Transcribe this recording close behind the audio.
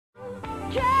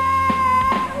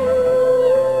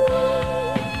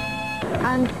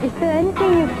And is there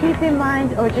anything you keep in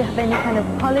mind, or do you have any kind of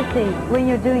policy when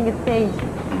you're doing a stage?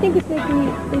 I think it's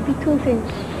maybe two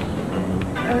things.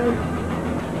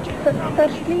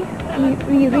 Firstly,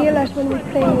 we realize when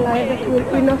we're playing live that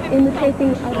we're not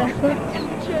imitating our records,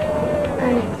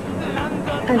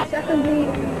 and secondly,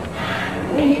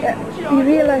 we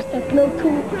realize that no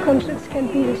two concerts can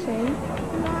be the same.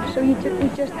 So we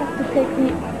just have to take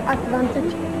the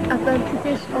advantages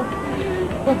of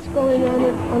what's going on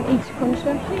each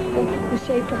concert, of the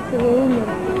shape of the room,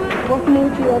 and what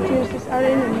mood the audiences are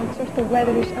in, and what sort of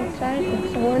weather is outside, and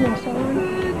so on and so on.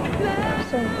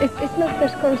 So it's not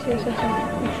as conscious as that.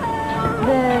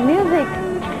 The music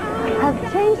has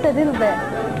changed a little bit.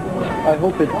 I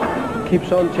hope it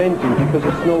keeps on changing, because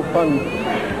it's no fun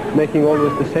making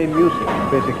always the same music,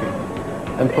 basically.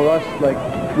 And for us, like,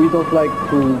 we don't like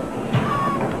to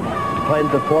find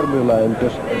the formula and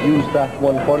just use that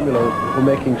one formula for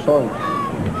making songs.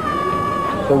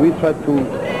 So we try to,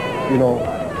 you know,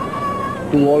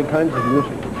 do all kinds of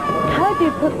music. How do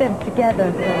you put them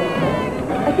together?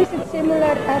 I guess it's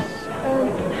similar as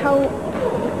how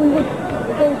we would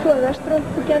go to a restaurant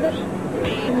together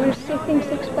and we're sitting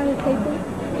 6 by a table,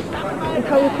 and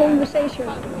how a conversation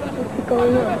would be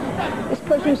going on. This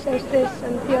person says this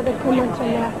and the other comments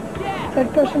on that.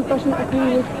 Third person doesn't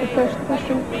agree with the first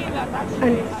person,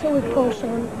 and so it goes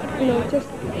on, you know, just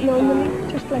normally,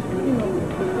 just like, you know.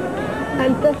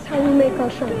 And that's how we make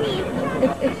our songs.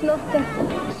 It's not that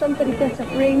somebody gets a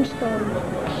brainstorm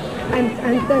and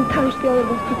then tells the other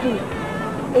what to do.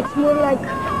 It's more like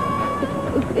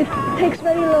it takes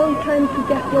very long time to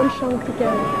get one song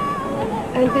together,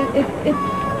 and it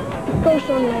goes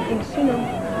on like this, you know.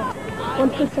 One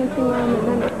puts something on and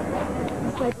then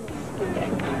it's like this.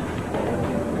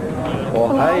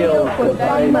 Ohio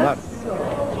gozaimasu.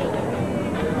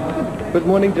 Good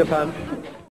morning, Japan.